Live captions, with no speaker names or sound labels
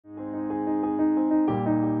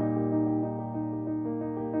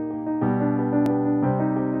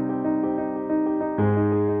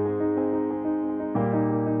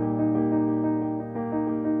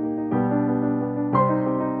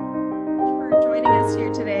joining us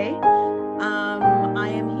here today. I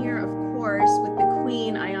am here, of course, with the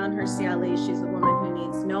Queen, Ayaan Hirsi Ali. She's a woman who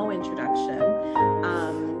needs no introduction.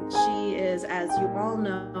 She is, as you all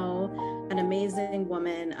know, an amazing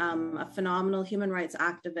woman, a phenomenal human rights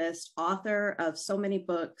activist, author of so many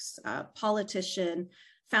books, politician,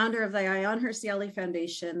 founder of the Ayaan Hirsi Ali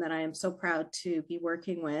Foundation that I am so proud to be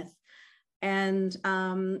working with, and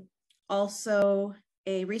also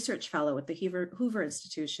a research fellow at the Hoover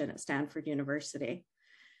Institution at Stanford University.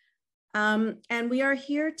 And we are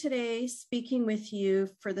here today speaking with you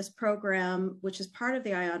for this program, which is part of the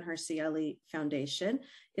Ayaan Hirsi Ali Foundation.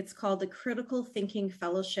 It's called the Critical Thinking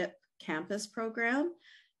Fellowship Campus Program.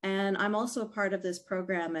 And I'm also a part of this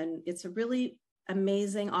program, and it's a really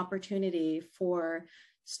amazing opportunity for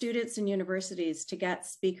students and universities to get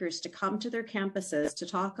speakers to come to their campuses to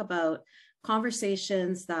talk about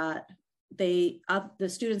conversations that the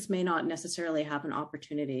students may not necessarily have an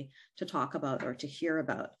opportunity to talk about or to hear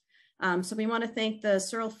about. So we want to thank the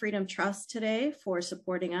Searle Freedom Trust today for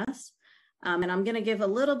supporting us. And I'm going to give a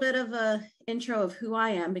little bit of an intro of who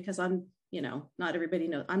I am, because I'm, not everybody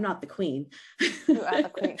knows, I'm not the Queen. You are the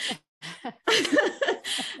Queen.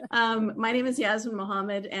 My name is Yasmine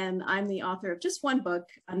Mohammed, and I'm the author of just one book,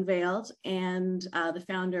 Unveiled, and the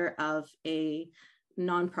founder of a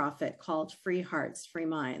nonprofit called Free Hearts, Free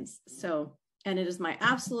Minds. So, and it is my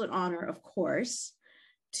absolute honor, of course,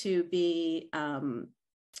 to be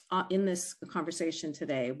in this conversation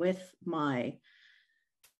today with my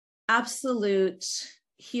absolute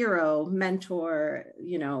hero, mentor,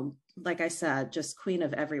 like I said, just queen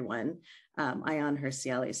of everyone, Ayaan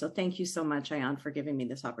Hirsi Ali. So thank you so much, Ayaan, for giving me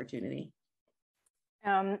this opportunity.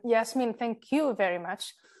 Yasmine, thank you very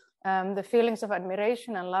much. The feelings of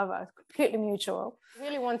admiration and love are completely mutual.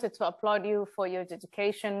 Really wanted to applaud you for your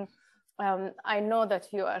dedication. I know that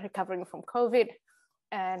you are recovering from COVID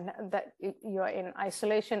and that you are in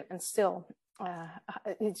isolation, and still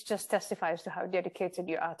it just testifies to how dedicated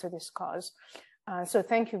you are to this cause. So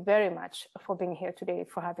thank you very much for being here today,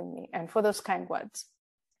 for having me, and for those kind words.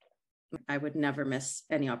 I would never miss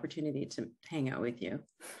any opportunity to hang out with you.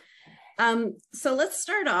 So let's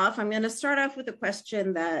start off. I'm going to start off with a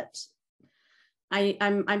question that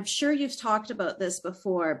I'm sure you've talked about this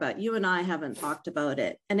before, but you and I haven't talked about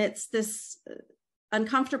it. And it's this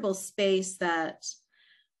uncomfortable space that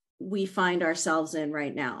we find ourselves in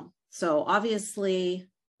right now. So obviously,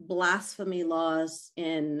 blasphemy laws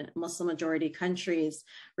in Muslim majority countries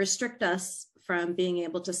restrict us from being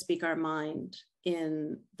able to speak our mind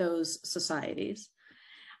in those societies.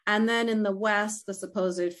 And then in the West, the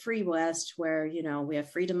supposed free West, where, we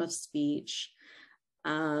have freedom of speech,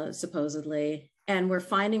 supposedly, and we're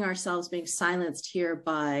finding ourselves being silenced here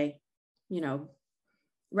by,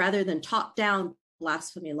 rather than top-down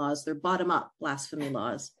blasphemy laws, they're bottom-up blasphemy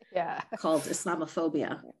laws. Yeah. Called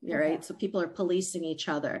Islamophobia, right? Yeah. So people are policing each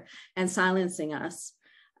other and silencing us.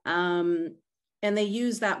 And they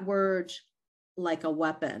use that word like a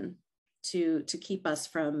weapon to keep us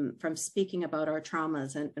from speaking about our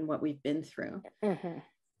traumas and what we've been through. Mm-hmm.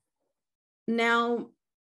 Now,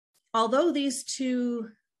 although these two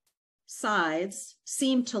sides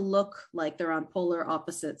seem to look like they're on polar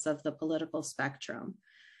opposites of the political spectrum,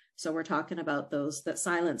 so we're talking about those that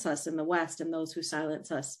silence us in the West and those who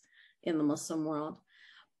silence us in the Muslim world.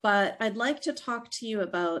 But I'd like to talk to you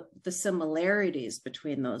about the similarities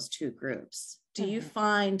between those two groups. Do you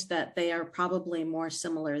find that they are probably more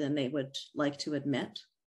similar than they would like to admit?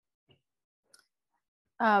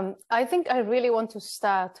 I think I really want to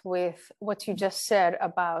start with what you just said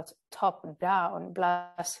about top-down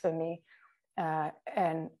blasphemy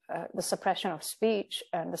and the suppression of speech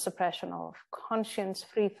and the suppression of conscience,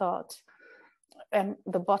 free thought, and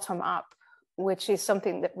the bottom-up, which is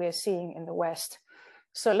something that we're seeing in the West.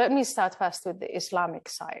 So let me start first with the Islamic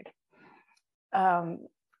side.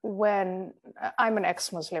 When I'm an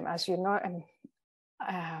ex-Muslim, as you know, and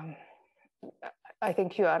I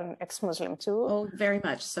think you are an ex-Muslim too. Oh, very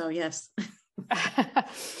much so, yes. I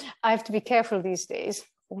have to be careful these days.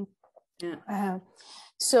 Yeah.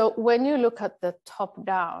 So when you look at the top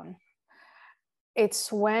down,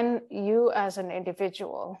 it's when you as an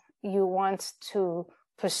individual, you want to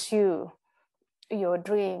pursue your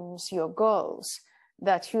dreams, your goals,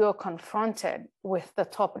 that you are confronted with the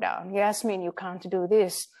top down. Yasmine, you can't do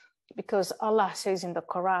this because Allah says in the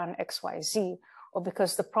Quran XYZ, or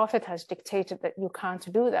because the Prophet has dictated that you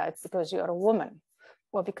can't do that because you're a woman,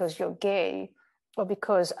 or because you're gay, or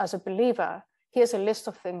because as a believer, here's a list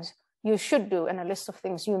of things you should do and a list of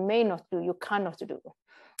things you may not do, you cannot do.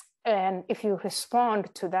 And if you respond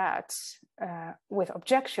to that with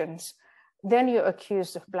objections, then you're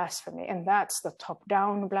accused of blasphemy. And that's the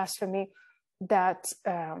top-down blasphemy. that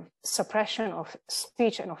suppression of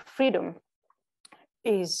speech and of freedom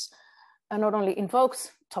is not only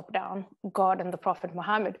invokes top-down, God and the Prophet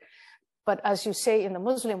Muhammad, but as you say in the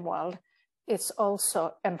Muslim world, it's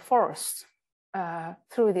also enforced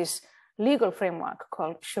through this legal framework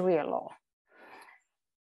called Sharia law.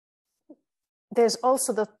 There's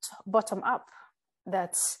also the bottom-up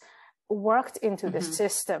that's worked into the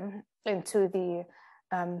system, into the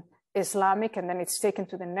Islamic, and then it's taken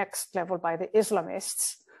to the next level by the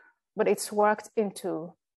Islamists, but it's worked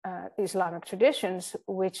into Islamic traditions,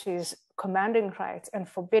 which is commanding right and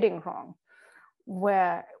forbidding wrong,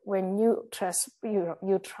 where when you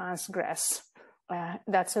transgress,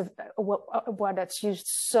 that's a word that's used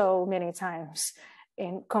so many times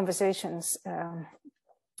in conversations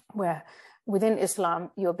where within Islam,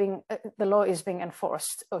 the law is being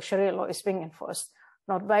enforced, or Sharia law is being enforced,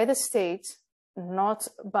 not by the state, not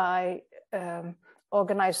by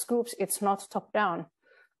organized groups. It's not top down,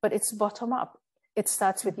 but it's bottom up. It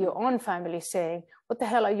starts with your own family saying, "What the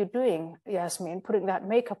hell are you doing, Yasmine, putting that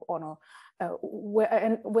makeup on?"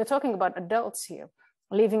 And we're talking about adults here,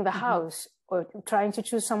 leaving the house or trying to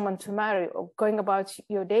choose someone to marry or going about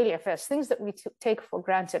your daily affairs, things that we take for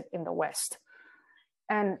granted in the West.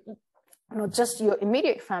 And not just your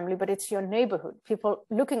immediate family, but it's your neighborhood, people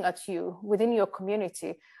looking at you within your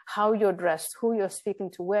community, how you're dressed, who you're speaking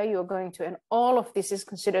to, where you're going to. And all of this is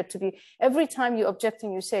considered to be, every time you object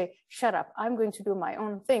and you say, "Shut up, I'm going to do my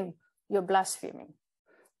own thing," you're blaspheming.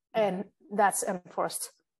 And that's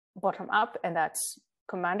enforced bottom up, and that's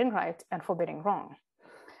commanding right and forbidding wrong.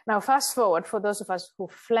 Now, fast forward for those of us who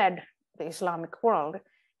fled the Islamic world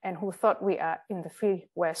and who thought we are in the free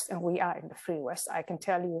West, and we are in the free West. I can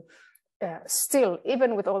tell you, still,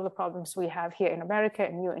 even with all the problems we have here in America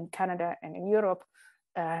and you in Canada and in Europe,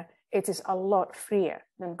 it is a lot freer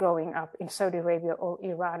than growing up in Saudi Arabia or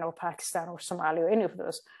Iran or Pakistan or Somalia or any of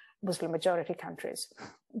those Muslim majority countries.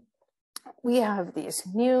 We have these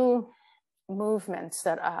new movements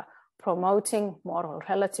that are promoting moral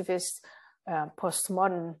relativist,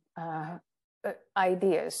 postmodern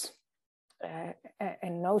ideas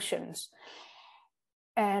and notions.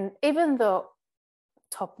 And even though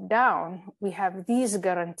top down, we have these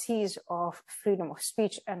guarantees of freedom of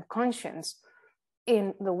speech and conscience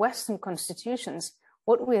in the Western constitutions,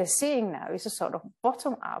 what we are seeing now is a sort of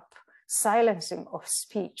bottom up silencing of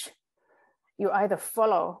speech. You either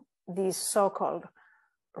follow these so-called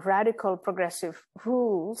radical progressive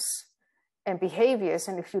rules and behaviors,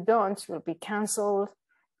 and if you don't, you'll be canceled.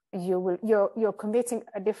 You're committing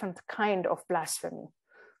a different kind of blasphemy.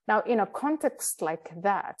 Now, in a context like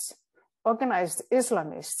that, organized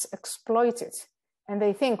Islamists exploit it, and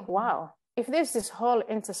they think, wow, if there's this whole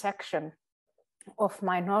intersection of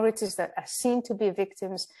minorities that are seen to be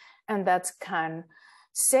victims and that can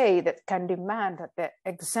demand that they're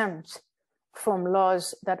exempt from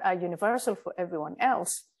laws that are universal for everyone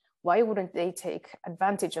else, why wouldn't they take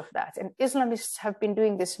advantage of that? And Islamists have been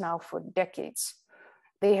doing this now for decades.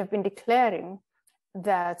 They have been declaring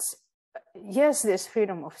that yes, there's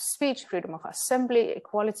freedom of speech, freedom of assembly,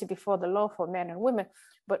 equality before the law for men and women,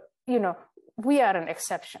 but we are an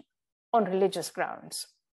exception on religious grounds.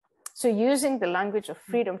 So using the language of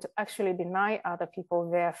freedom to actually deny other people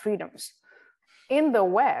their freedoms. In the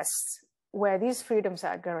West, where these freedoms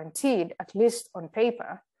are guaranteed, at least on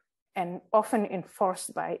paper, and often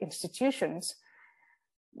enforced by institutions,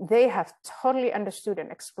 they have totally understood and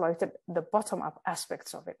exploited the bottom-up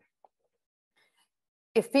aspects of it.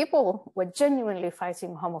 If people were genuinely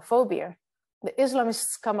fighting homophobia, the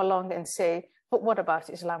Islamists come along and say, but what about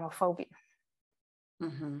Islamophobia?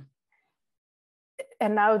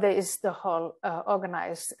 And now there is the whole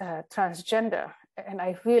organized transgender. And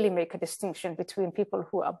I really make a distinction between people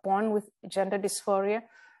who are born with gender dysphoria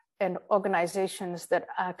and organizations that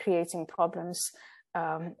are creating problems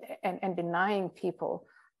and denying people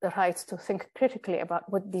the right to think critically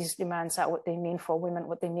about what these demands are, what they mean for women,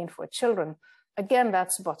 what they mean for children. Again,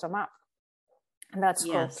 that's bottom up. And that's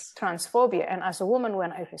called transphobia. And as a woman,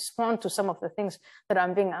 when I respond to some of the things that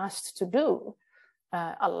I'm being asked to do,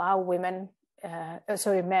 allow men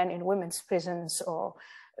in women's prisons or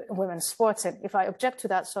women's sports, and if I object to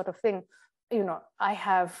that sort of thing, I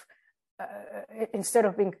have, instead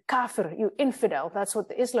of being kafir, you infidel, that's what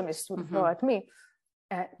the Islamists would throw at me.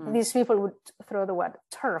 These people would throw the word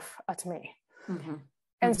turf at me.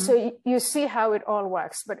 And so you see how it all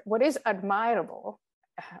works. But what is admirable,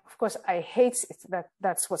 of course, I hate it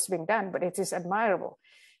that's what's being done, but it is admirable,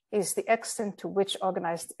 is the extent to which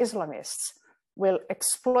organized Islamists will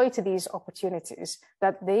exploit these opportunities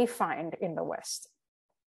that they find in the West.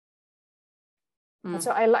 And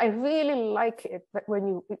so I really like it that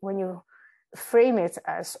when you frame it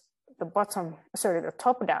as the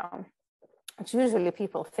top down, usually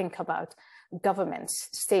people think about governments,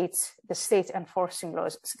 states, the state enforcing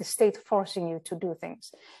laws, the state forcing you to do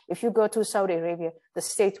things. If you go to Saudi Arabia, the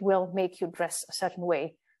state will make you dress a certain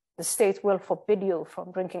way. The state will forbid you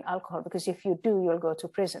from drinking alcohol, because if you do, you'll go to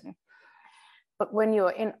prison. But when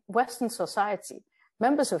you're in Western society,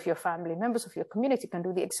 members of your family, members of your community can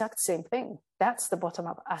do the exact same thing. That's the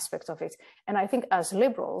bottom-up aspect of it. And I think as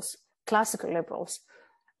liberals, classical liberals,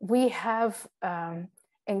 we have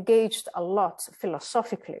engaged a lot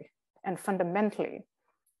philosophically and fundamentally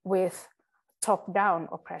with top-down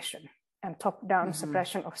oppression and top-down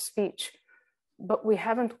suppression of speech, but we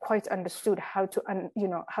haven't quite understood how to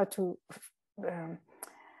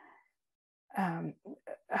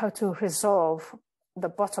resolve the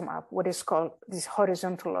bottom-up, what is called these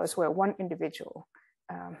horizontal laws, where one individual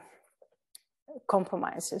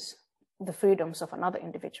compromises the freedoms of another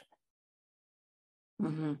individual.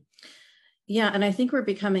 Mm-hmm. Yeah, and I think we're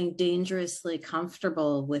becoming dangerously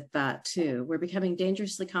comfortable with that too. We're becoming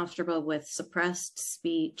dangerously comfortable with suppressed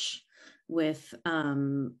speech, with,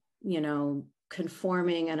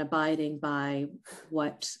 conforming and abiding by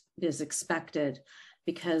what is expected,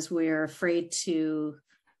 because we're afraid to,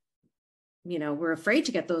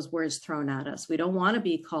 get those words thrown at us. We don't want to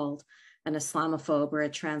be called an Islamophobe or a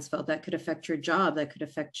transphobe. That could affect your job, that could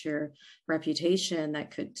affect your reputation,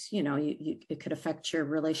 that could, it could affect your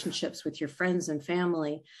relationships with your friends and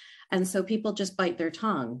family. And so people just bite their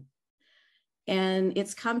tongue. And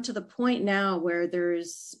it's come to the point now where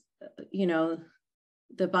there's,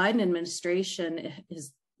 the Biden administration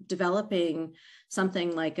is developing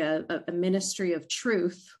something like a ministry of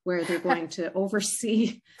truth, where they're going to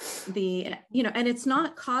oversee and it's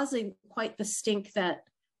not causing quite the stink that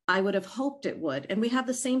I would have hoped it would. And we have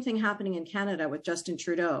the same thing happening in Canada with Justin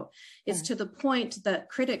Trudeau. It's to the point that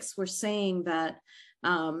critics were saying that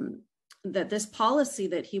that this policy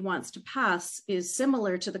that he wants to pass is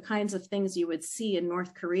similar to the kinds of things you would see in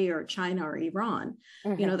North Korea or China or Iran,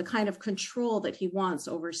 the kind of control that he wants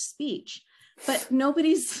over speech. But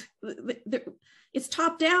it's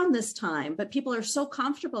top down this time, but people are so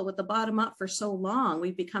comfortable with the bottom up for so long.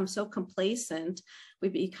 We've become so complacent.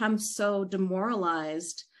 We've become so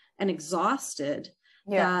demoralized and exhausted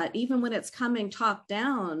that even when it's coming top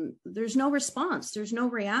down, there's no response. There's no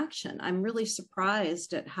reaction. I'm really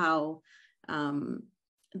surprised at how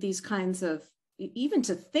these kinds of, even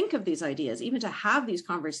to think of these ideas, even to have these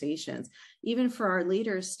conversations, even for our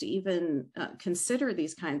leaders to even consider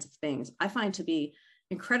these kinds of things, I find to be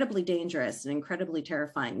incredibly dangerous and incredibly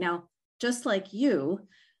terrifying. Now, just like you,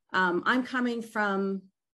 I'm coming from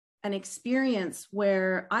an experience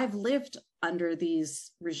where I've lived under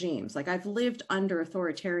these regimes. Like, I've lived under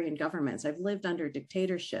authoritarian governments. I've lived under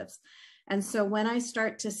dictatorships. And so when I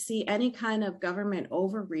start to see any kind of government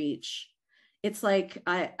overreach, it's like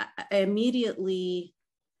I immediately,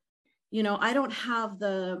 I don't have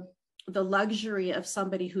the luxury of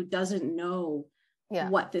somebody who doesn't know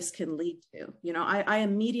what this can lead to. I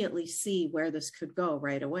immediately see where this could go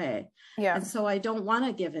right away. And so I don't want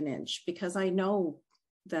to give an inch, because I know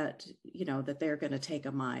that, that they're going to take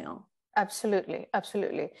a mile. Absolutely.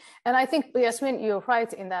 And I think, Yasmine, you're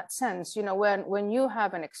right in that sense. When you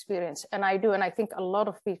have an experience, and I do, and I think a lot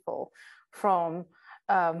of people from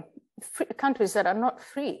countries that are not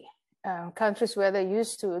free, countries where they're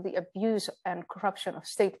used to the abuse and corruption of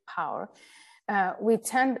state power, we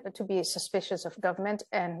tend to be suspicious of government,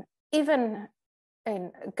 and even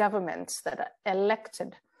in governments that are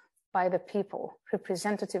elected by the people,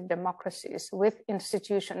 representative democracies with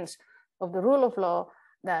institutions of the rule of law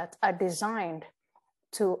that are designed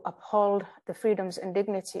to uphold the freedoms and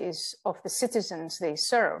dignities of the citizens they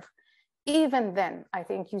serve. Even then, I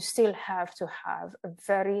think you still have to have a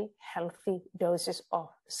very healthy doses of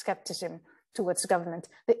skepticism towards government.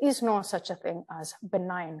 There is no such a thing as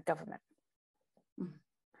benign government.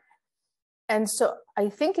 And so I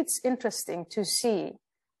think it's interesting to see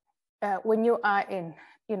when you are in,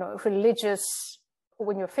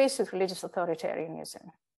 when you're faced with religious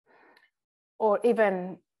authoritarianism, or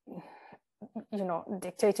even,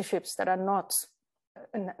 dictatorships that are not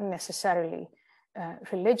necessarily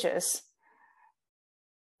religious,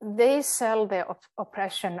 they sell their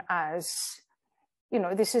oppression as,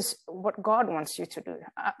 this is what God wants you to do.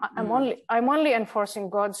 I'm only enforcing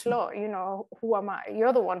God's law. Who am I?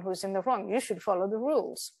 You're the one who's in the wrong. You should follow the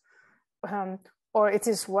rules. Or it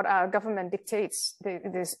is what our government dictates.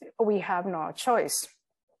 We have no choice.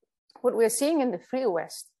 What we're seeing in the Free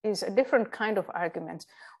West is a different kind of argument,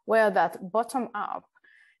 where that bottom up,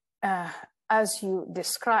 as you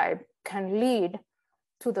describe, can lead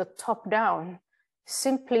to the top down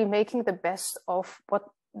simply making the best of what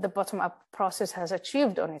the bottom-up process has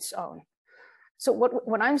achieved on its own. So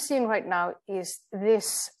what I'm seeing right now is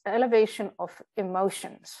this elevation of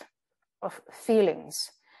emotions, of feelings.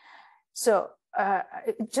 So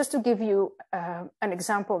just to give you an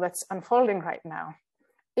example that's unfolding right now,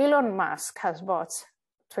 Elon Musk has bought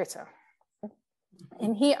Twitter.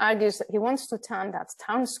 And he argues that he wants to turn that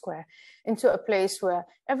town square into a place where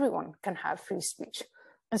everyone can have free speech.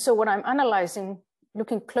 And so what I'm analyzing,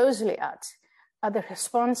 looking closely at, are the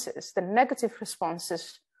responses, the negative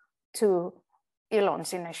responses to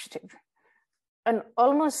Elon's initiative. And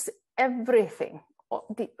almost everything,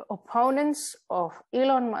 the opponents of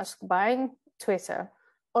Elon Musk buying Twitter,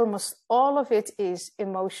 almost all of it is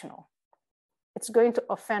emotional. It's going to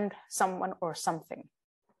offend someone or something.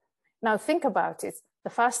 Now think about it. The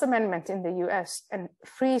First Amendment in the US and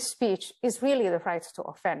free speech is really the right to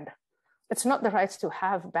offend. It's not the right to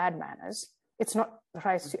have bad manners. It's not the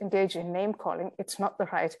right to engage in name calling. It's not the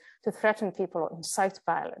right to threaten people or incite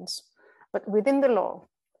violence. But within the law,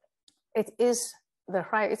 it is the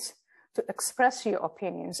right to express your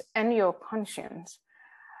opinions and your conscience,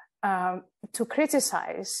 to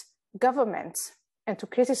criticize governments and to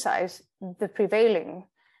criticize the prevailing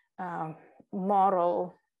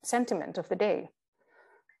moral sentiment of the day.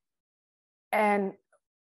 And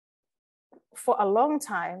for a long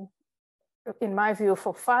time, in my view,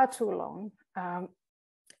 for far too long,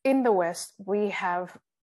 in the West, we have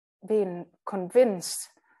been convinced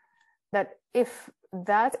that if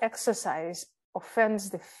that exercise offends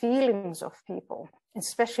the feelings of people,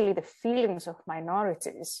 especially the feelings of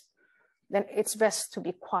minorities, then it's best to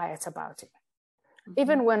be quiet about it. Mm-hmm.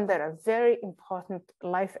 Even when there are very important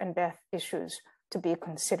life and death issues to be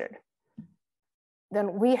considered,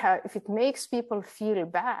 then we have, if it makes people feel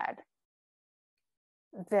bad,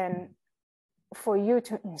 then for you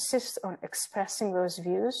to insist on expressing those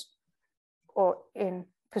views or in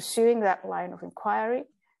pursuing that line of inquiry,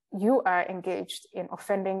 you are engaged in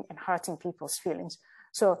offending and hurting people's feelings.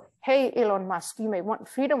 So, hey, Elon Musk, you may want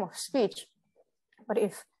freedom of speech, but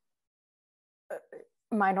if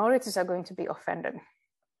minorities are going to be offended,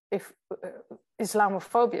 if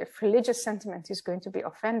Islamophobia, if religious sentiment is going to be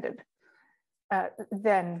offended,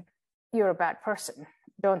 then you're a bad person.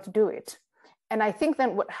 Don't do it. And I think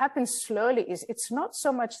then what happens slowly is it's not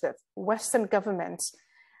so much that Western governments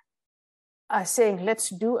are saying, let's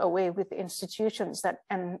do away with the institutions that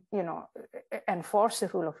enforce the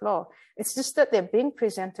rule of law. It's just that they're being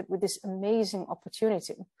presented with this amazing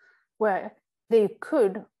opportunity where they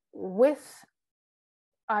could, with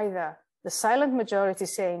either the silent majority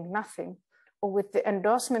saying nothing or with the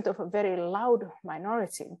endorsement of a very loud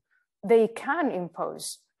minority, they can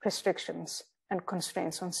impose restrictions and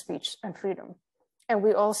constraints on speech and freedom. And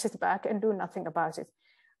we all sit back and do nothing about it.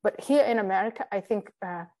 But here in America, I think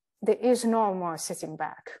there is no more sitting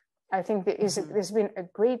back. I think there's been a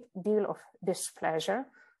great deal of displeasure,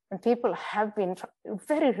 and people have been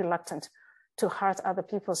very reluctant to hurt other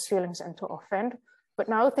people's feelings and to offend. But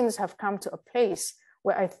now things have come to a place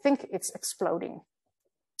where I think it's exploding,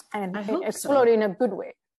 and exploding in a good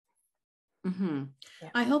way. Mm-hmm. Yeah.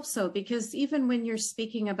 I hope so, because even when you're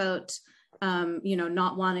speaking about,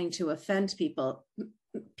 not wanting to offend people,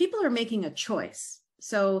 people are making a choice.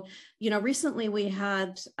 So, recently we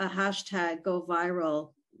had a hashtag go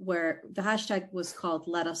viral where the hashtag was called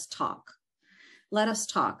 "Let Us Talk." Let us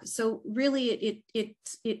talk. So really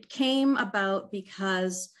it came about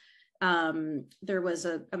because there was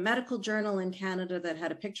a medical journal in Canada that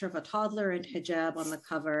had a picture of a toddler in hijab on the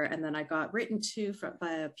cover. And then I got written to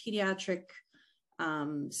by a pediatric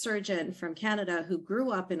surgeon from Canada who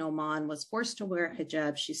grew up in Oman, was forced to wear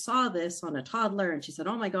hijab. She saw this on a toddler and she said,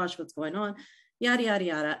 oh my gosh, what's going on? Yada, yada,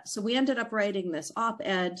 yada. So we ended up writing this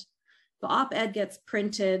op-ed. The op-ed gets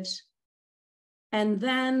printed. And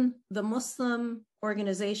then the Muslim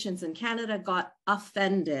organizations in Canada got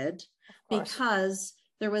offended because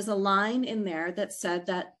there was a line in there that said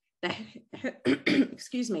that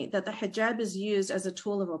excuse me, that the hijab is used as a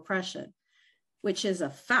tool of oppression, which is a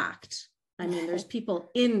fact. I mean, there's people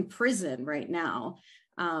in prison right now.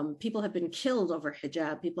 People have been killed over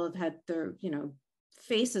hijab. People have had their,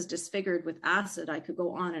 faces disfigured with acid. I could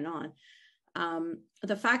go on and on.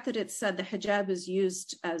 The fact that it said the hijab is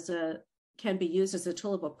can be used as a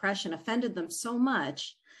tool of oppression offended them so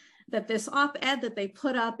much that this op-ed that they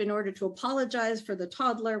put up in order to apologize for the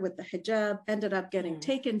toddler with the hijab ended up getting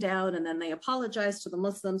taken down. And then they apologized to the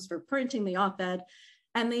Muslims for printing the op-ed,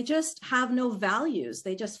 and they just have no values.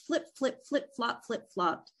 They just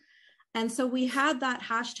flip-flopped. And so we had that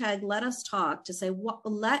hashtag, let us talk, to say,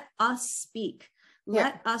 let us speak.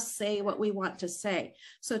 Let us say what we want to say.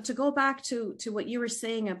 So to go back to what you were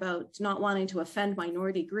saying about not wanting to offend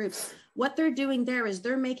minority groups, what they're doing there is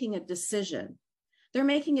they're making a decision. They're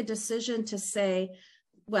making a decision to say,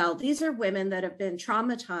 well, these are women that have been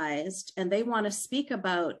traumatized and they want to speak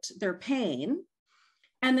about their pain.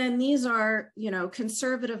 And then these are, you know,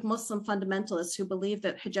 conservative Muslim fundamentalists who believe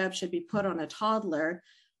that hijab should be put on a toddler.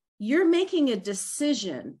 You're making a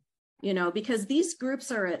decision, you know, because these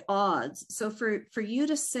groups are at odds. So for you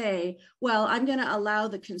to say, well, I'm going to allow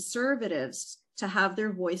the conservatives to have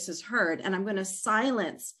their voices heard, and I'm going to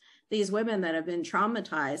silence these women that have been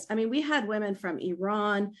traumatized. I mean, we had women from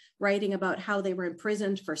Iran writing about how they were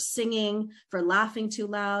imprisoned for singing, for laughing too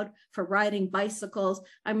loud, for riding bicycles.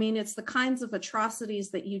 I mean, it's the kinds of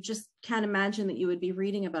atrocities that you just can't imagine that you would be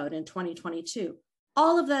reading about in 2022.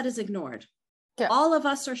 All of that is ignored. Yeah. All of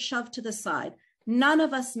us are shoved to the side. None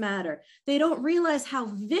of us matter. They don't realize how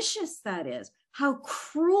vicious that is, how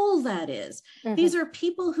cruel that is. Mm-hmm. These are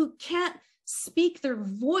people who can't speak their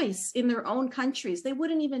voice in their own countries. They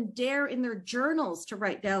wouldn't even dare in their journals to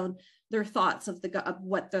write down their thoughts of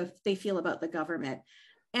what they feel about the government.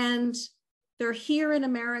 And they're here in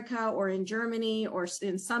America or in Germany or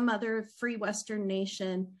in some other free Western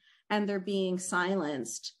nation, and they're being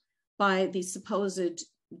silenced by these supposed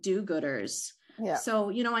do-gooders. Yeah. So,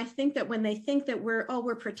 you know, I think that when they think that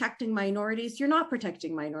we're protecting minorities, you're not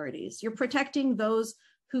protecting minorities. You're protecting those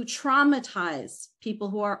who traumatize people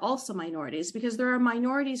who are also minorities, because there are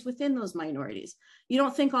minorities within those minorities. You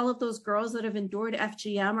don't think all of those girls that have endured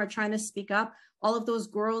FGM are trying to speak up? All of those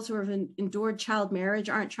girls who have endured child marriage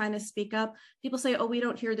aren't trying to speak up? People say, oh, we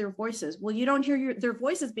don't hear their voices. Well, you don't hear their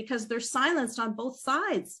voices because they're silenced on both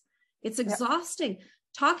sides. It's exhausting. Yep.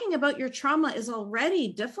 Talking about your trauma is already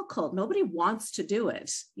difficult. Nobody wants to do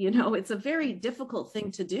it. You know, it's a very difficult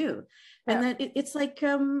thing to do. And then it's like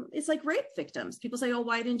rape victims. People say, oh,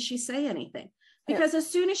 why didn't she say anything? Because as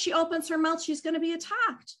soon as she opens her mouth, she's going to be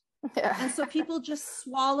attacked. Yeah. And so people just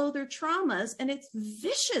swallow their traumas, and it's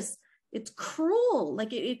vicious. It's cruel. Like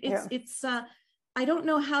it's I don't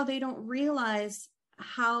know how they don't realize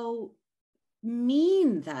how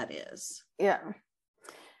mean that is. Yeah.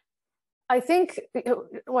 I think,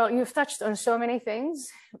 well, you've touched on so many things,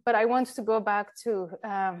 but I want to go back to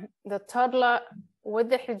the toddler with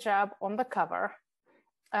the hijab on the cover,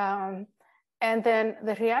 and then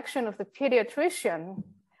the reaction of the pediatrician,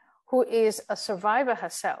 who is a survivor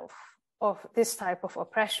herself of this type of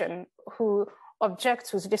oppression, who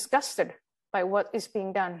objects, who's disgusted by what is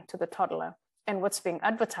being done to the toddler and what's being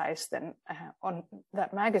advertised then on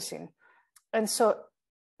that magazine. And so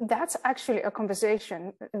that's actually a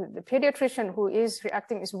conversation. The pediatrician who is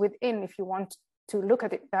reacting is within, if you want to look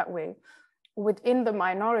at it that way, within the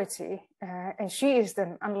minority. And she is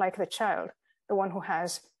then, unlike the child, the one who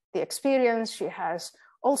has the experience. She has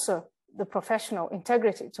also the professional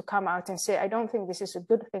integrity to come out and say, I don't think this is a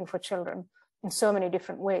good thing for children in so many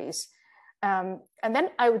different ways. And then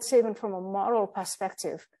I would say, even from a moral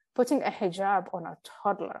perspective, putting a hijab on a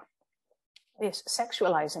toddler is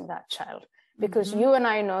sexualizing that child. Because you and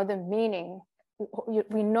I know the meaning,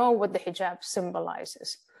 we know what the hijab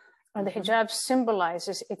symbolizes. And the hijab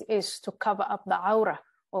symbolizes, it is to cover up the aura,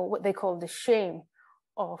 or what they call the shame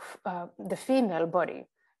of the female body.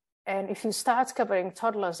 And if you start covering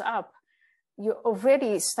toddlers up, you're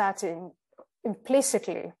already starting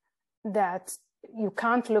implicitly that you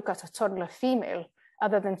can't look at a toddler female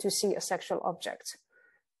other than to see a sexual object.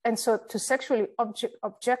 And so to sexually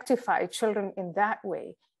objectify children in that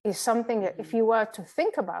way is something that if you were to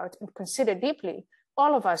think about and consider deeply,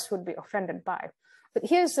 all of us would be offended by. But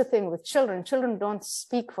here's the thing with children. Children don't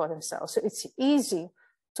speak for themselves. So it's easy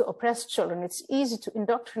to oppress children. It's easy to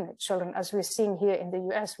indoctrinate children. As we're seeing here in the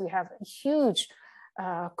US, we have a huge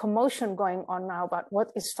commotion going on now about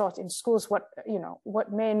what is taught in schools, what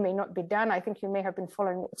may and may not be done. I think you may have been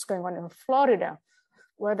following what's going on in Florida,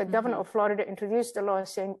 where the governor of Florida introduced a law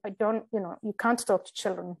saying, you can't talk to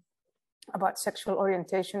children about sexual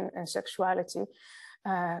orientation and sexuality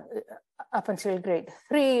up until grade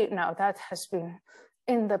 3. Now that has been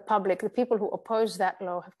in the public. The people who oppose that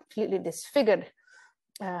law have completely disfigured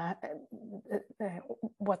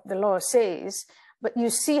what the law says. But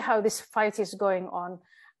you see how this fight is going on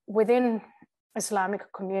within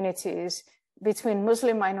Islamic communities, between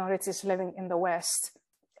Muslim minorities living in the West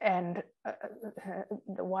and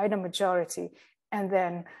the wider majority, and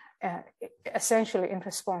then essentially in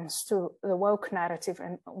response to the woke narrative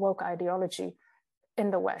and woke ideology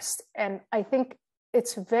in the West. And I think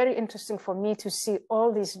it's very interesting for me to see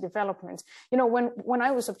all these developments. You know, when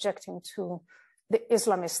I was objecting to the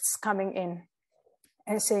Islamists coming in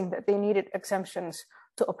and saying that they needed exemptions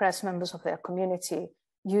to oppress members of their community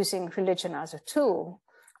using religion as a tool,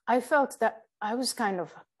 I felt that I was kind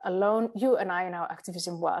of alone. You and I in our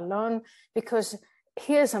activism were alone, because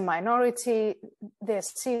here's a minority, they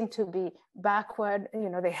seem to be backward,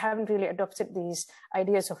 they haven't really adopted these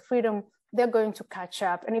ideas of freedom. They're going to catch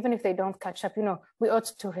up. And even if they don't catch up, we ought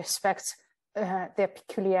to respect their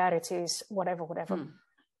peculiarities, whatever.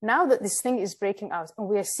 Now that this thing is breaking out, and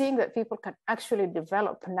we are seeing that people can actually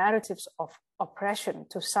develop narratives of oppression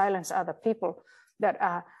to silence other people that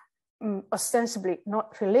are ostensibly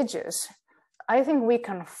not religious, I think we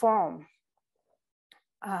can form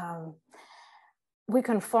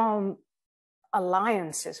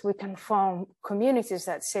alliances, we can form communities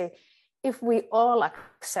that say, if we all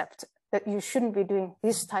accept that you shouldn't be doing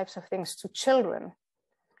these types of things to children,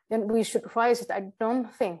 then we should rise it. I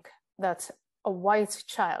don't think that a white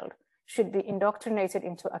child should be indoctrinated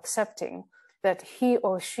into accepting that he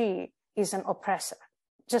or she is an oppressor,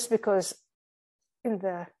 just because in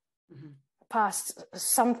the past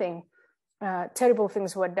something terrible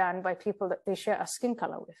things were done by people that they share a skin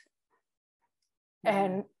color with.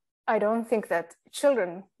 And I don't think that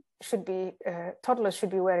children should be, toddlers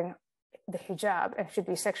should be wearing the hijab and should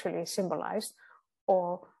be sexually symbolized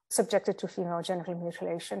or subjected to female genital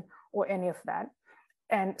mutilation or any of that.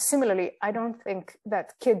 And similarly, I don't think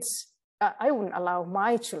that kids, I wouldn't allow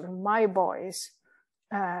my children, my boys,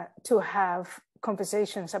 to have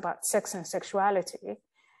conversations about sex and sexuality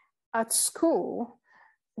at school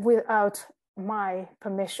without my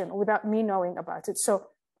permission, without me knowing about it. So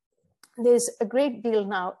there's a great deal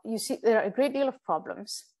now, you see, there are a great deal of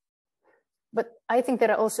problems, but I think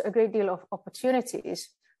there are also a great deal of opportunities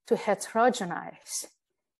to heterogenize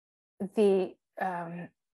the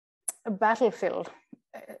battlefield,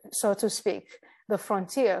 so to speak, the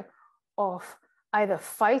frontier of either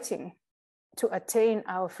fighting to attain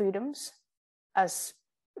our freedoms, as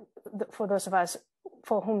for those of us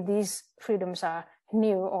for whom these freedoms are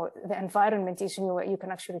new, or the environment is new, where you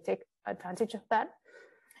can actually take advantage of that,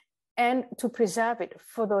 and to preserve it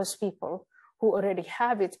for those people who already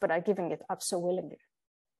have it but are giving it up so willingly.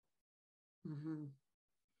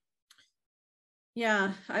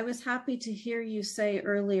 Yeah, I was happy to hear you say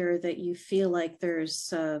earlier that you feel like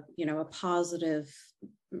there's a positive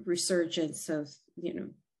resurgence of,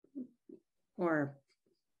 or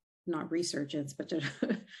not resurgence, but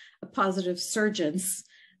a positive surgence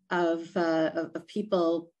of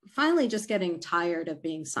people finally just getting tired of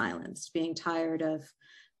being silenced, being tired of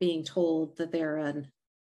being told that they're a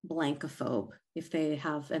blankophobe if they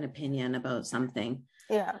have an opinion about something.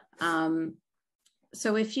 Yeah.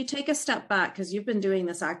 So if you take a step back, because you've been doing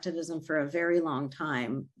this activism for a very long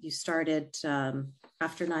time, you started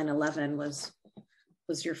after 9/11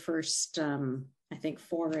 was your first, I think,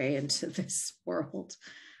 foray into this world,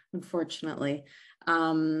 unfortunately.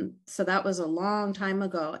 So that was a long time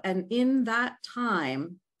ago. And in that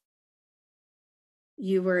time,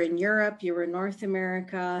 you were in Europe, you were in North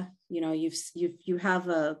America, you have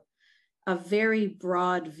a very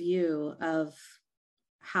broad view of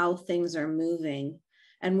how things are moving.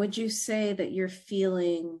 And would you say that you're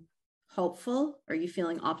feeling hopeful? Are you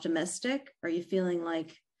feeling optimistic? Are you feeling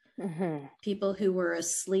like people who were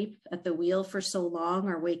asleep at the wheel for so long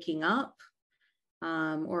are waking up?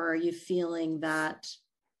 Or are you feeling that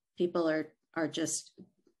people are just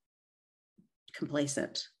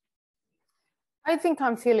complacent? I think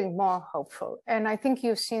I'm feeling more hopeful. And I think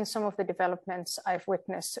you've seen some of the developments I've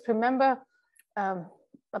witnessed. Remember,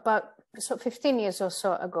 about 15 years or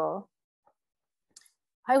so ago,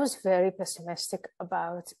 I was very pessimistic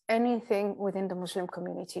about anything within the Muslim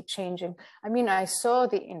community changing. I mean, I saw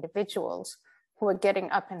the individuals who were getting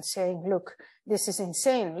up and saying, look, this is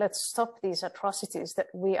insane. Let's stop these atrocities that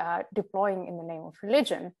we are deploying in the name of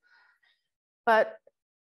religion. But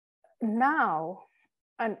now,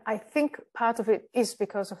 and I think part of it is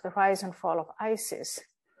because of the rise and fall of ISIS,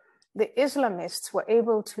 the Islamists were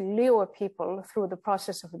able to lure people through the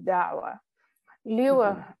process of da'wah,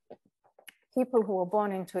 lure people who were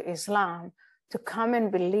born into Islam to come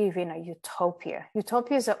and believe in a utopia.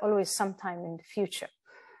 Utopias are always sometime in the future.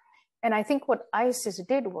 And I think what ISIS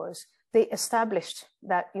did was they established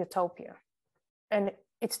that utopia. And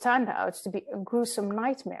it turned out to be a gruesome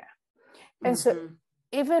nightmare. And so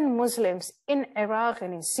even Muslims in Iraq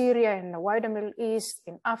and in Syria, in the wider Middle East,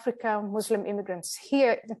 in Africa, Muslim immigrants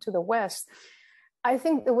here to the West, I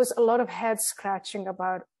think there was a lot of head scratching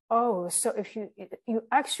about, oh, so if you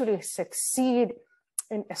actually succeed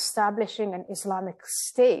in establishing an Islamic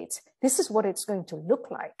state, this is what it's going to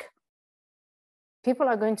look like. People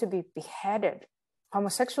are going to be beheaded.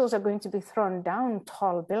 Homosexuals are going to be thrown down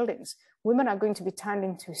tall buildings. Women are going to be turned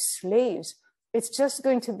into slaves. It's just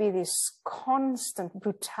going to be this constant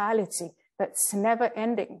brutality that's never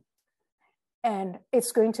ending. And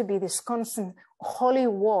it's going to be this constant holy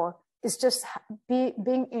war. It's just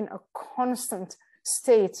being in a constant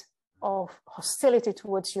state of hostility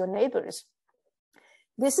towards your neighbors.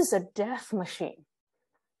 This is a death machine.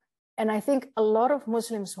 And I think a lot of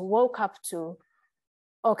Muslims woke up to,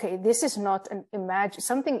 okay, this is not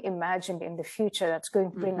something imagined in the future that's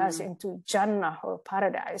going to bring us into Jannah or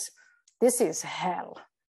paradise. This is hell.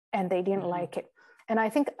 And they didn't like it. And I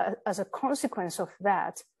think as a consequence of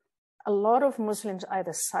that, a lot of Muslims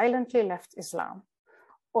either silently left Islam,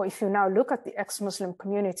 or if you now look at the ex-Muslim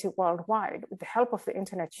community worldwide, with the help of the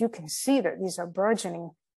internet, you can see that these are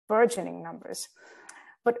burgeoning numbers.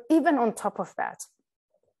 But even on top of that,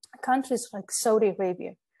 countries like Saudi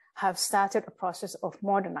Arabia have started a process of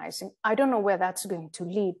modernizing. I don't know where that's going to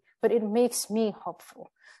lead, but it makes me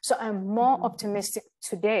hopeful. So I'm more optimistic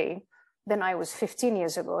today than I was 15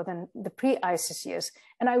 years ago, than the pre-ISIS years.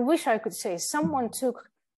 And I wish I could say someone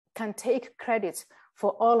can take credit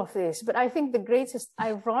for all of this. But I think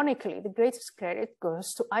ironically, the greatest credit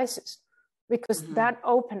goes to ISIS, because that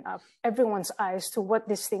opened up everyone's eyes to what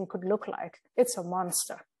this thing could look like. It's a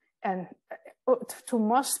monster. And to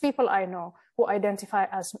most people I know who identify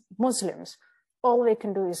as Muslims, all they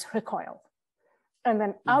can do is recoil. And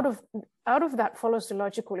then out of that follows the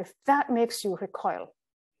logical, if that makes you recoil,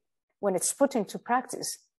 when it's put into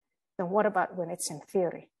practice, then what about when it's in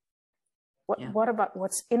theory? What about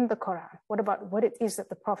what's in the Quran? What about what it is that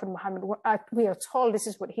the Prophet Muhammad, we are told this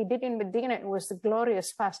is what he did in Medina, it was the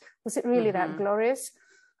glorious fast. Was it really that glorious?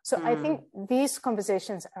 So I think these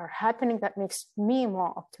conversations are happening. That makes me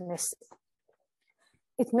more optimistic.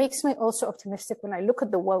 It makes me also optimistic when I look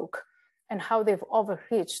at the woke and how they've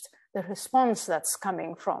overreached the response that's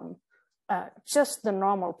coming from just the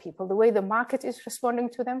normal people, the way the market is responding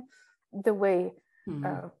to them, the way,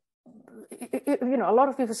 a lot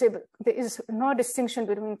of people say that there is no distinction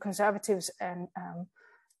between conservatives and,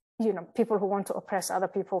 people who want to oppress other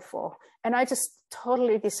people for. And I just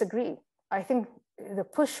totally disagree. I think the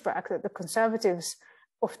pushback that the conservatives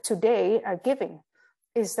of today are giving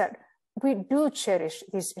is that we do cherish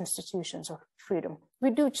these institutions of freedom.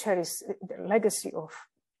 We do cherish the legacy of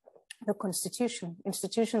the Constitution,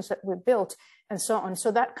 institutions that we built, and so on.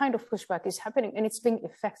 So that kind of pushback is happening, and it's being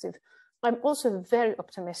effective. I'm also very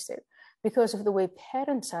optimistic because of the way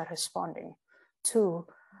parents are responding to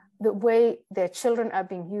the way their children are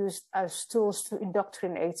being used as tools to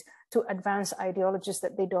indoctrinate, to advance ideologies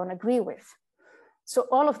that they don't agree with. So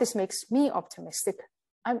all of this makes me optimistic.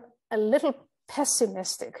 I'm a little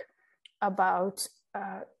pessimistic about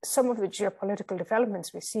some of the geopolitical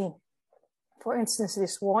developments we're seeing. For instance,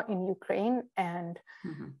 this war in Ukraine, and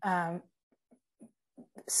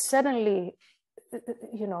suddenly,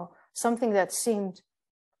 something that seemed,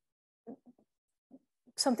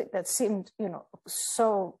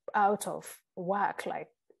 so out of whack, like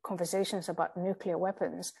conversations about nuclear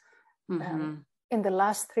weapons. In the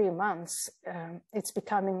last 3 months, it's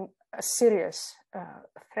becoming a serious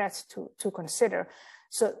threat to consider.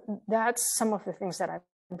 So that's some of the things that I'm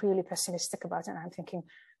really pessimistic about. And I'm thinking,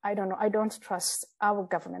 I don't know, I don't trust our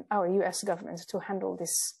government, our US government, to handle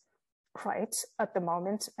this right at the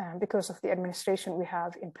moment because of the administration we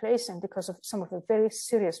have in place and because of some of the very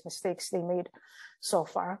serious mistakes they made so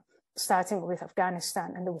far, starting with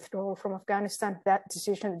Afghanistan and the withdrawal from Afghanistan, the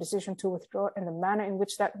decision to withdraw, and the manner in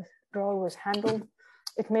which that withdrawal was handled.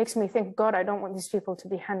 It makes me think, God, I don't want these people to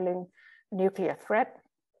be handling a nuclear threat.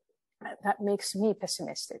 That makes me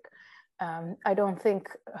pessimistic. I don't think,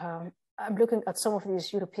 I'm looking at some of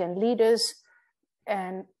these European leaders,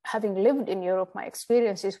 and having lived in Europe, my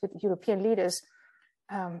experiences with European leaders,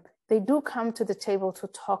 they do come to the table to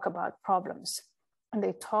talk about problems. And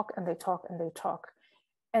they talk and they talk and they talk.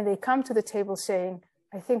 And they come to the table saying,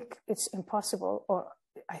 I think it's impossible, or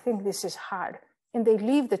I think this is hard. And they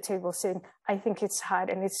leave the table saying, I think it's hard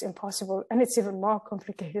and it's impossible and it's even more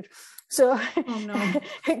complicated. So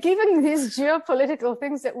given these geopolitical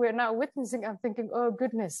things that we're now witnessing, I'm thinking, oh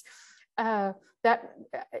goodness, that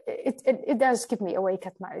it does keep me awake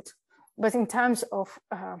at night. But in terms of,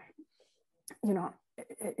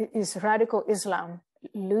 is radical Islam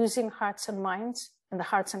losing hearts and minds and the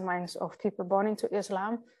hearts and minds of people born into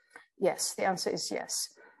Islam? Yes, the answer is yes.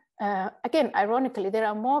 Again, ironically, there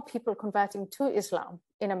are more people converting to Islam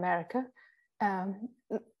in America.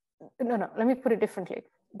 Let me put it differently.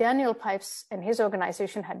 Daniel Pipes and his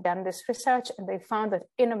organization had done this research, and they found that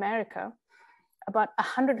in America, about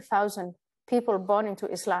 100,000 people born into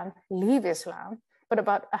Islam leave Islam, but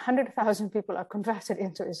about 100,000 people are converted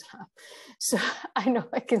into Islam. So I know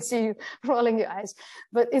I can see you rolling your eyes,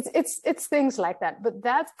 but it's things like that. But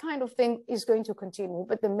that kind of thing is going to continue.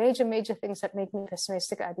 But the major things that make me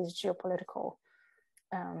pessimistic are these geopolitical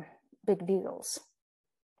big deals.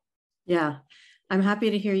 Yeah, I'm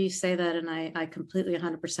happy to hear you say that. And I completely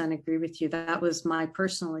 100% agree with you. That was my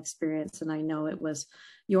personal experience. And I know it was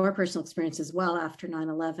your personal experience as well after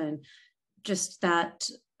 9/11. Just that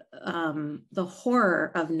the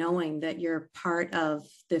horror of knowing that you're part of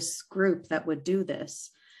this group that would do this.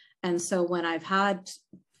 And so when I've had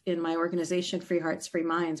in my organization, Free Hearts, Free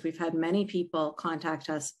Minds, we've had many people contact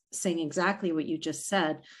us saying exactly what you just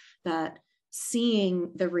said, that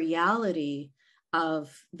seeing the reality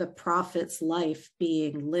of the prophet's life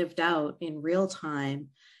being lived out in real time,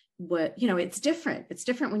 it's different. It's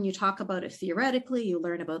different when you talk about it theoretically, you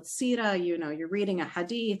learn about Sira, you're reading a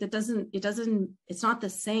hadith. It's not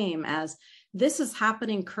the same as this is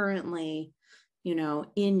happening currently,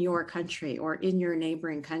 in your country or in your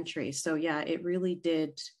neighboring country. So yeah, it really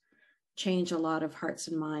did change a lot of hearts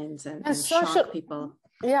and minds and shock people.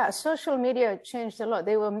 Yeah, social media changed a lot.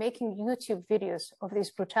 They were making YouTube videos of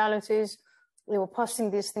these brutalities. They were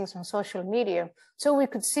posting these things on social media. So we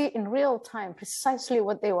could see in real time precisely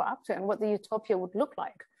what they were up to and what the utopia would look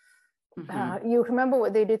like. Mm-hmm. You remember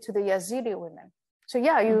what they did to the Yazidi women. So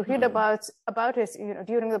yeah, you read about it,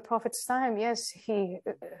 during the Prophet's time. Yes, he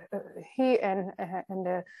and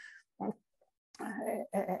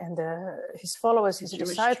his followers, his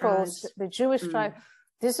disciples, the Jewish tribe,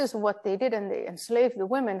 this is what they did, and they enslaved the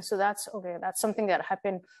women. So that's okay. That's something that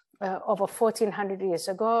happened over 1400 years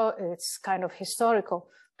ago. It's kind of historical,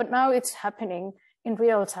 but now it's happening in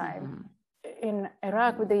real time in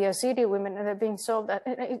Iraq with the Yazidi women, and they're being sold. That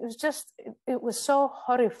it was so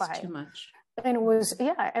horrifying. It's too much. And it was,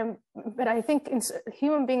 but I think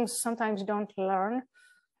human beings sometimes don't learn.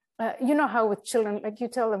 You know how with children, like you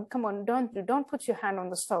tell them, come on, don't put your hand on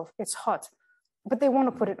the stove, it's hot. But they want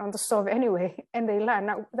to put it on the stove anyway, and they learn.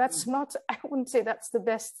 Now, that's not, I wouldn't say that's the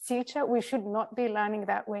best teacher. We should not be learning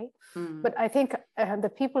that way. But I think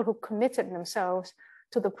the people who committed themselves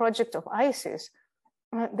to the project of ISIS,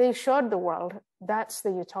 they showed the world that's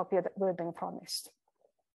the utopia that we're being promised.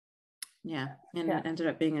 Yeah, and it ended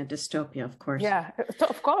up being a dystopia, of course. Yeah,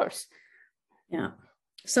 of course. Yeah.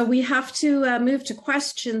 So we have to move to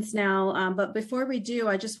questions now. But before we do,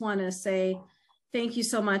 I just want to say, thank you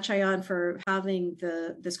so much, Ayaan, for having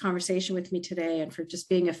this conversation with me today and for just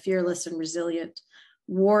being a fearless and resilient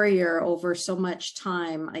warrior over so much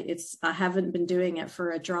time. I haven't been doing it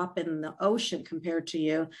for a drop in the ocean compared to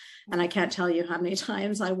you. And I can't tell you how many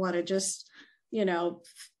times I want to just,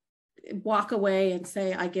 walk away and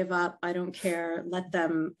say, I give up, I don't care, let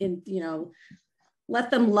them let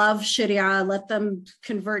them love Sharia, let them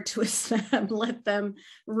convert to Islam, let them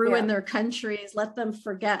ruin their countries, let them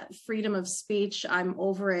forget freedom of speech. I'm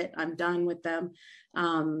over it. I'm done with them.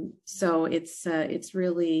 So it's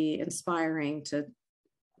really inspiring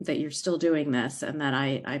that you're still doing this, and that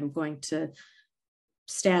I'm going to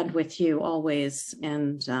stand with you always,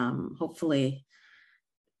 and hopefully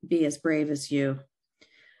be as brave as you.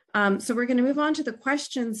 So we're going to move on to the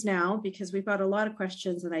questions now, because we've got a lot of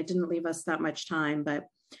questions and I didn't leave us that much time, but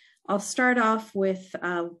I'll start off with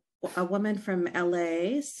a woman from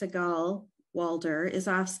LA, Segal Walder, is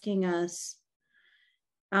asking us,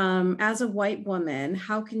 as a white woman,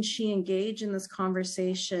 how can she engage in this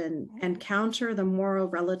conversation and counter the moral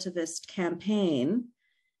relativist campaign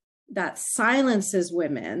that silences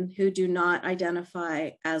women who do not identify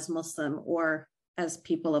as Muslim or as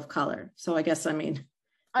people of color? So I guess,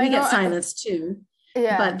 we get silenced too,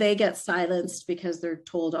 but they get silenced because they're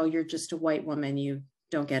told, oh, you're just a white woman, you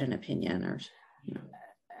don't get an opinion, or,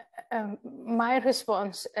 my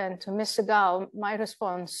response, and to Ms. Segal, my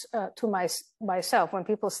response to myself, when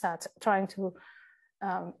people start trying to,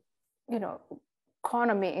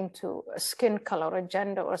 corner me into a skin color or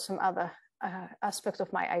gender or some other aspect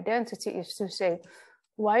of my identity, is to say,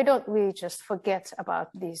 why don't we just forget about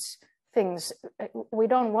these things? We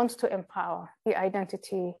don't want to empower the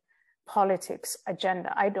identity politics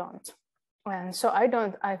agenda. I don't. And so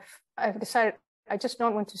I've decided I just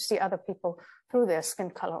don't want to see other people through their skin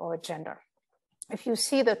color or gender. If you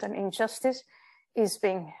see that an injustice is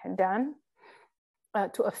being done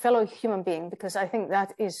to a fellow human being, because I think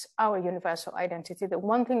that is our universal identity, the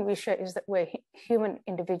one thing we share is that we're human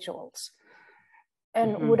individuals.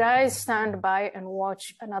 And would I stand by and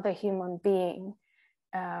watch another human being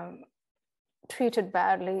treated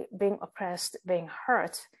badly, being oppressed, being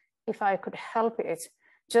hurt, if I could help it,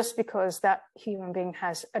 just because that human being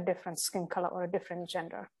has a different skin color or a different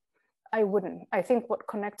gender? I wouldn't. I think what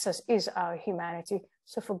connects us is our humanity.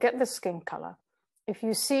 So forget the skin color. If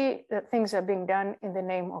you see that things are being done in the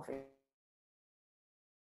name of it,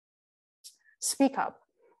 speak up.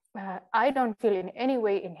 I don't feel in any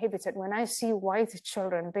way inhibited when I see white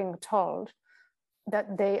children being told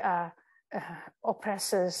that they are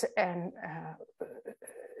oppressors and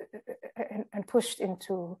pushed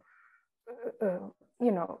into,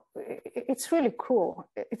 you know, it's really cruel.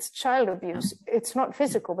 It's child abuse. It's not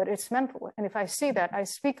physical, but it's mental. And if I see that, I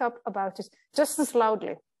speak up about it just as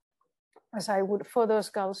loudly as I would for those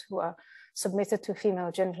girls who are submitted to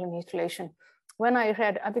female genital mutilation. When I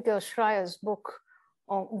read Abigail Schreier's book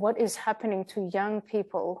on what is happening to young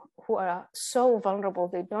people who are so vulnerable,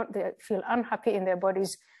 they feel unhappy in their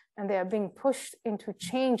bodies, and they are being pushed into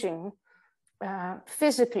changing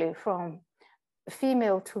physically from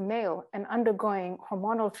female to male and undergoing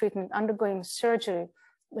hormonal treatment, undergoing surgery.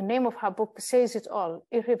 The name of her book says it all,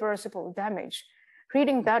 Irreversible Damage.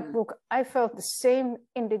 Reading that book, I felt the same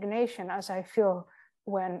indignation as I feel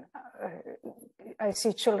when I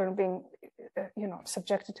see children being,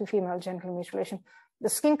 subjected to female genital mutilation. The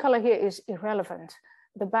skin color here is irrelevant.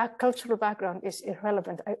 The cultural background is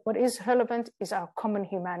irrelevant. What is relevant is our common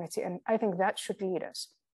humanity, and I think that should lead us.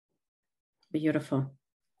 Beautiful.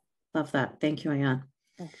 Love that. Thank you, Ayaan.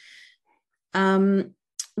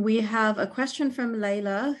 We have a question from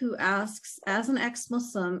Layla, who asks, as an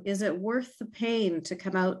ex-Muslim, is it worth the pain to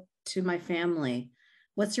come out to my family?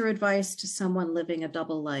 What's your advice to someone living a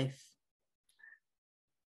double life?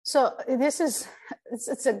 So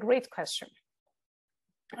it's a great question.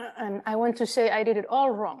 And I want to say I did it all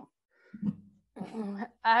wrong.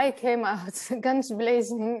 I came out guns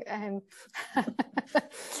blazing and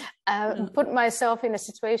put myself in a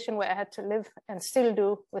situation where I had to live, and still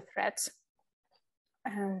do, with threats.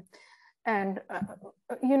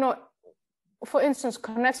 For instance,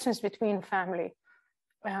 connections between family.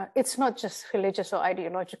 It's not just religious or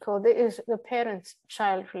ideological. There is the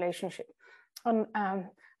parent-child relationship. And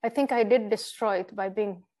I think I did destroy it by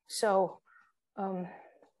being so,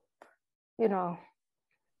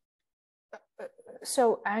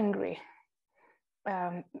 so angry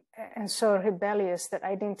and so rebellious that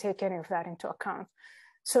I didn't take any of that into account.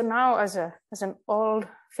 So now, as an old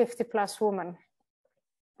 50-plus woman,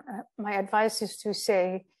 my advice is to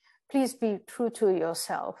say, please be true to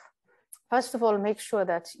yourself. First of all, make sure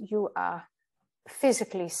that you are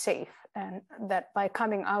physically safe, and that by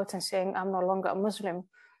coming out and saying, I'm no longer a Muslim,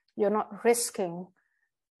 you're not risking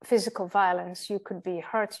physical violence. You could be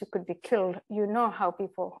hurt, you could be killed. You know how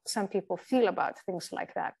some people feel about things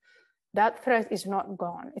like that. That threat is not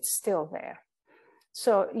gone, it's still there.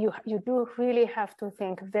 So you do really have to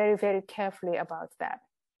think very, very carefully about that.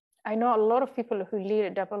 I know a lot of people who lead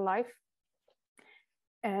a double life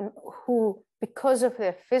and who, because of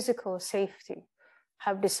their physical safety,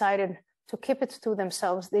 have decided to keep it to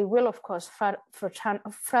themselves. They will, of course,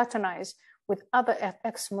 fraternize with other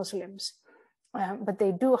ex-Muslims, but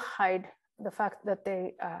they do hide the fact that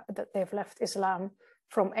they've left Islam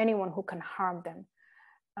from anyone who can harm them.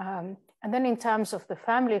 And then in terms of the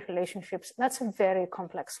family relationships, that's a very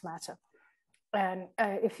complex matter. And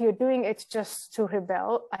if you're doing it just to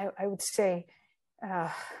rebel, I would say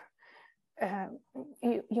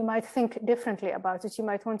you might think differently about it. You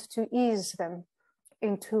might want to ease them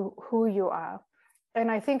into who you are. And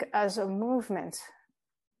I think as a movement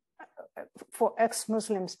for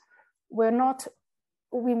ex-Muslims,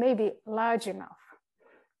 we may be large enough,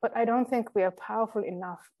 but I don't think we are powerful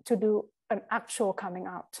enough to do an actual coming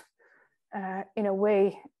out in a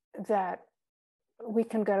way that we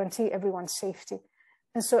can guarantee everyone's safety.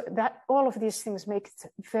 And so that all of these things make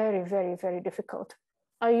it very, very, very difficult.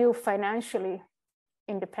 Are you financially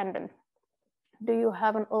independent? Do you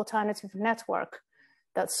have an alternative network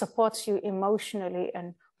that supports you emotionally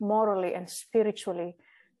and morally and spiritually?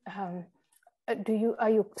 Are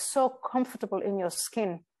you so comfortable in your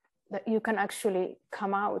skin that you can actually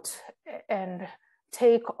come out and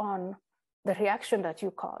take on the reaction that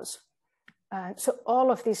you cause? So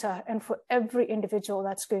all of these are, and for every individual,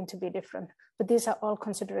 that's going to be different. But these are all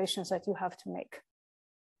considerations that you have to make.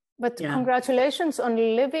 But congratulations on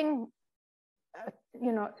living,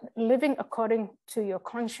 living according to your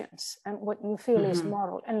conscience and what you feel is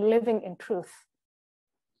moral, and living in truth.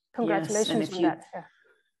 Congratulations on that.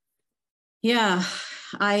 Yeah,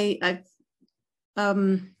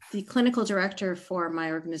 the clinical director for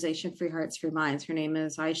my organization, Free Hearts, Free Minds, her name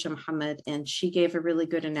is Yasmine Mohammed, and she gave a really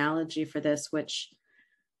good analogy for this, which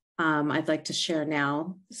I'd like to share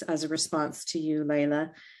now as a response to you,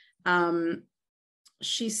 Layla.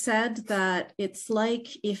 She said that it's like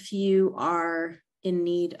if you are in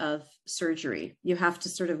need of surgery. You have to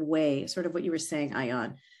sort of weigh, sort of what you were saying,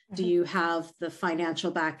 Ayaan. Do you have the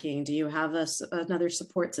financial backing? Do you have another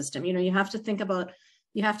support system? You know, you have to think about,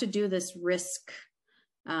 you have to do this risk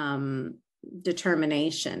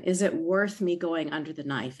determination. Is it worth me going under the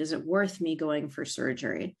knife? Is it worth me going for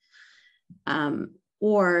surgery?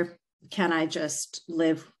 Or can I just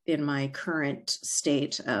live in my current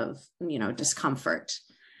state of, you know, discomfort?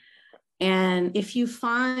 And if you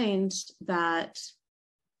find that,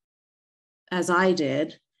 as I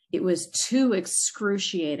did, it was too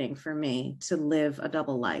excruciating for me to live a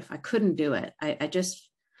double life. I couldn't do it.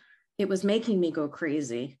 It was making me go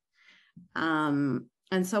crazy. And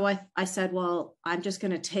so I said, well, I'm just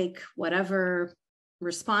going to take whatever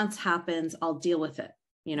response happens, I'll deal with it.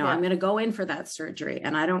 You know, I'm going to go in for that surgery,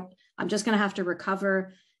 and I'm just going to have to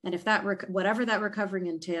recover. And if whatever that recovery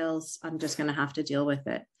entails, I'm just going to have to deal with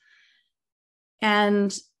it.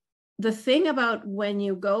 And the thing about when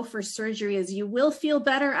you go for surgery is you will feel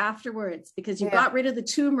better afterwards because you got rid of the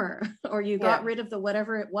tumor, or you got rid of the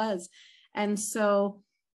whatever it was. And so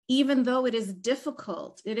even though it is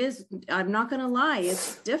difficult, I'm not going to lie,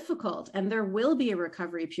 it's difficult, and there will be a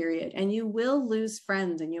recovery period, and you will lose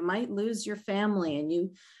friends, and you might lose your family, and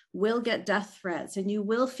you will get death threats, and you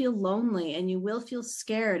will feel lonely, and you will feel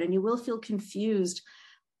scared, and you will feel confused.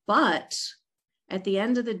 But at the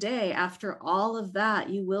end of the day, after all of that,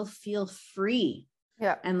 you will feel free.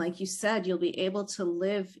 Yeah. And like you said, you'll be able to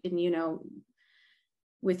live in, you know,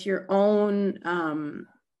 with your own,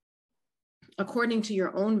 according to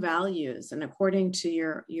your own values and according to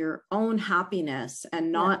your own happiness,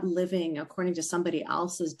 and not living according to somebody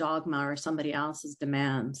else's dogma or somebody else's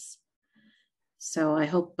demands. So I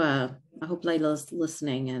hope Layla's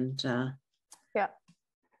listening, and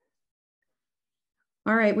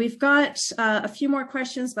all right, we've got a few more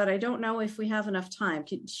questions, but I don't know if we have enough time.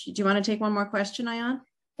 Do you want to take one more question, Ayaan?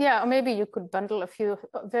 Yeah, or maybe you could bundle a few.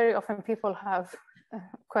 Very often people have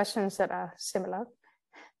questions that are similar.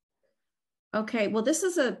 Okay, well, this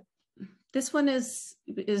one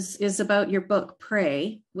is about your book,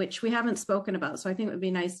 Pray, which we haven't spoken about. So I think it would be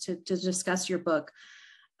nice to discuss your book.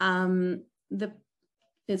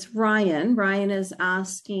 It's Ryan. Ryan is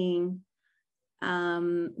asking,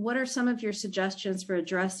 what are some of your suggestions for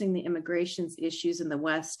addressing the immigration issues in the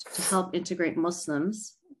West to help integrate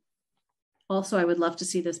Muslims? Also, I would love to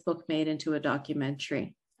see this book made into a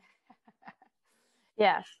documentary.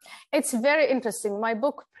 Yeah, it's very interesting. My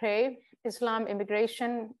book, Pray, Islam,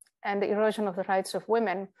 Immigration, and the Erosion of the Rights of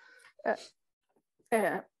Women.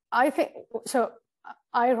 I think, so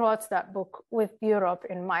I wrote that book with Europe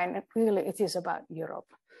in mind, and really it is about Europe.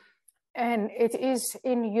 And it is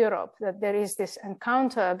in Europe that there is this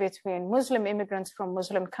encounter between Muslim immigrants from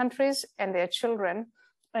Muslim countries and their children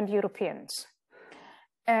and Europeans.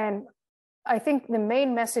 And I think the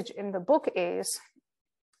main message in the book is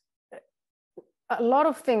a lot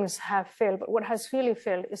of things have failed, but what has really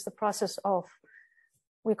failed is the process of,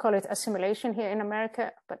 we call it assimilation here in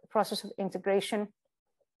America, but the process of integration,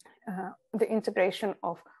 the integration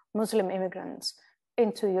of Muslim immigrants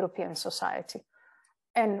into European society.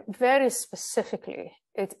 And very specifically,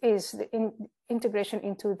 it is the integration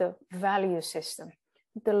into the value system,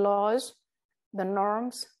 the laws, the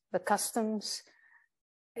norms, the customs.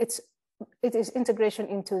 It is integration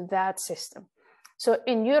into that system. So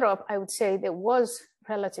in Europe, I would say there was,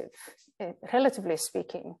 relatively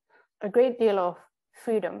speaking, a great deal of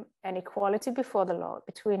freedom and equality before the law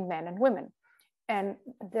between men and women. And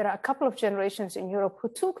there are a couple of generations in Europe who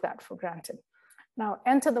took that for granted. Now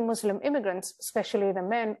enter the Muslim immigrants, especially the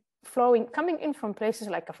men coming in from places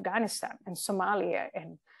like Afghanistan and Somalia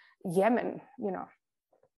and Yemen, you know,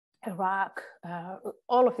 Iraq,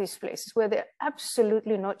 all of these places where they're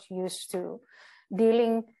absolutely not used to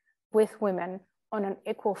dealing with women on an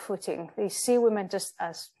equal footing. They see women just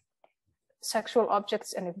as sexual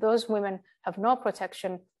objects, and if those women have no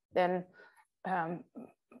protection, then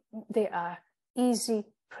they are easy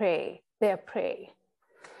prey. They are prey.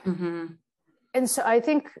 Mm-hmm. And so I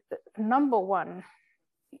think, number one,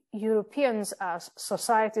 Europeans as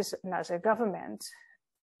societies and as a government,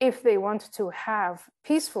 if they want to have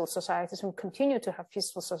peaceful societies and continue to have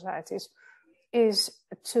peaceful societies, is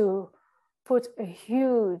to put a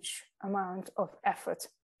huge amount of effort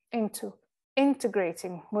into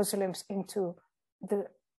integrating Muslims into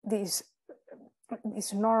these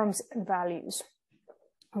norms and values.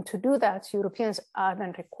 And to do that, Europeans are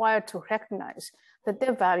then required to recognize that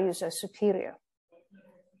their values are superior,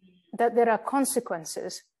 that there are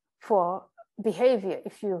consequences for behavior.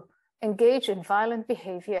 If you engage in violent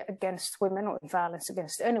behavior against women or violence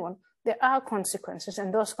against anyone, there are consequences,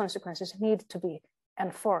 and those consequences need to be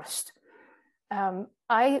enforced.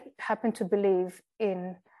 I happen to believe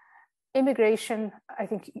in immigration. I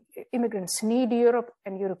think immigrants need Europe,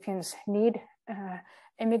 and Europeans need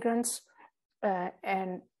immigrants.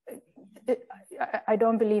 And I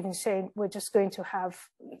don't believe in saying we're just going to have,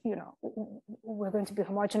 we're going to be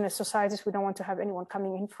homogenous societies. We don't want to have anyone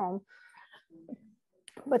coming in from.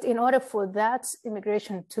 But in order for that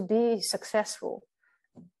immigration to be successful,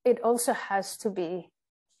 it also has to be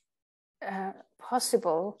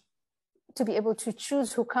possible to be able to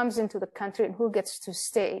choose who comes into the country and who gets to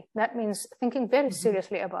stay. That means thinking very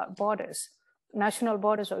seriously about borders, national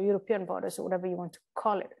borders or European borders or whatever you want to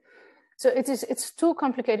call it. So it's too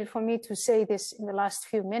complicated for me to say this in the last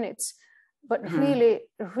few minutes, but really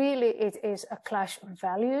it is a clash of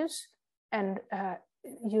values, and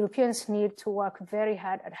Europeans need to work very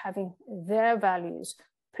hard at having their values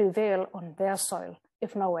prevail on their soil,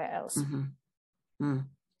 if nowhere else.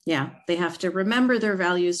 Yeah, they have to remember their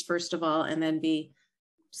values, first of all, and then be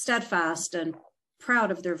steadfast and proud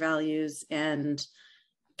of their values and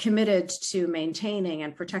committed to maintaining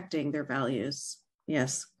and protecting their values.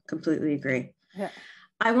 Yes, completely agree. Yeah.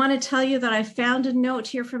 I want to tell you that I found a note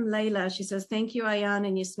here from Layla. She says, "Thank you, Ayaan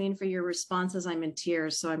and Yasmine, for your responses. I'm in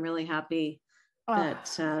tears." So I'm really happy that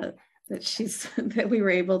that we were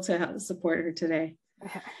able to support her today.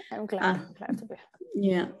 I'm glad to be.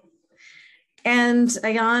 Yeah. And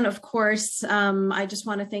Ayaan, of course, I just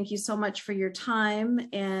want to thank you so much for your time.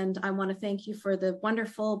 And I want to thank you for the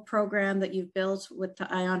wonderful program that you've built with the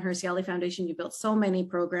Ayaan Hirsi Ali Foundation. You built so many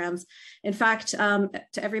programs. In fact, to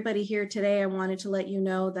everybody here today, I wanted to let you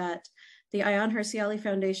know that the Ayaan Hirsi Ali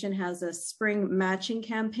Foundation has a spring matching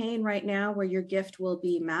campaign right now where your gift will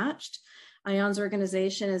be matched. Ayaan's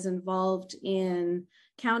organization is involved in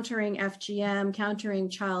countering FGM, countering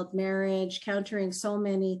child marriage, countering so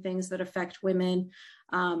many things that affect women.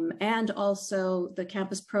 And also the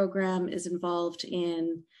campus program is involved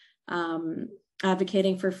in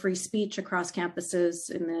advocating for free speech across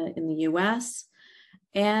campuses in the US.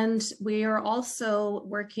 And we are also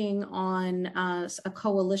working on a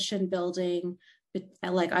coalition building,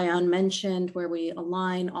 like Ayaan mentioned, where we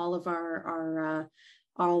align all of our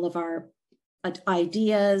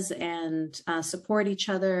ideas and support each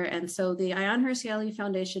other. And so the Ayaan Hirsi Ali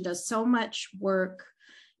Foundation does so much work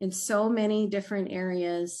in so many different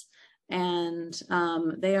areas, and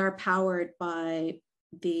they are powered by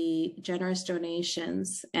the generous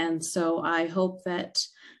donations. And so I hope that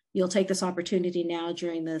you'll take this opportunity now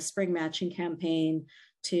during the spring matching campaign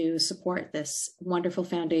to support this wonderful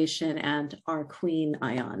foundation and our queen,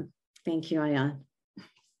 Ayaan. Thank you, Ayaan.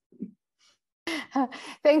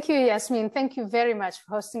 Thank you, Yasmine. Thank you very much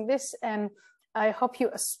for hosting this. And I hope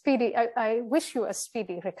you I wish you a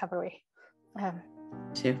speedy recovery.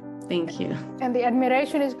 Too. Thank you. And the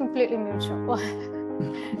admiration is completely mutual.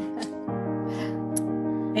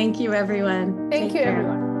 Thank you, everyone. Thank you,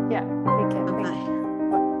 everyone. Yeah.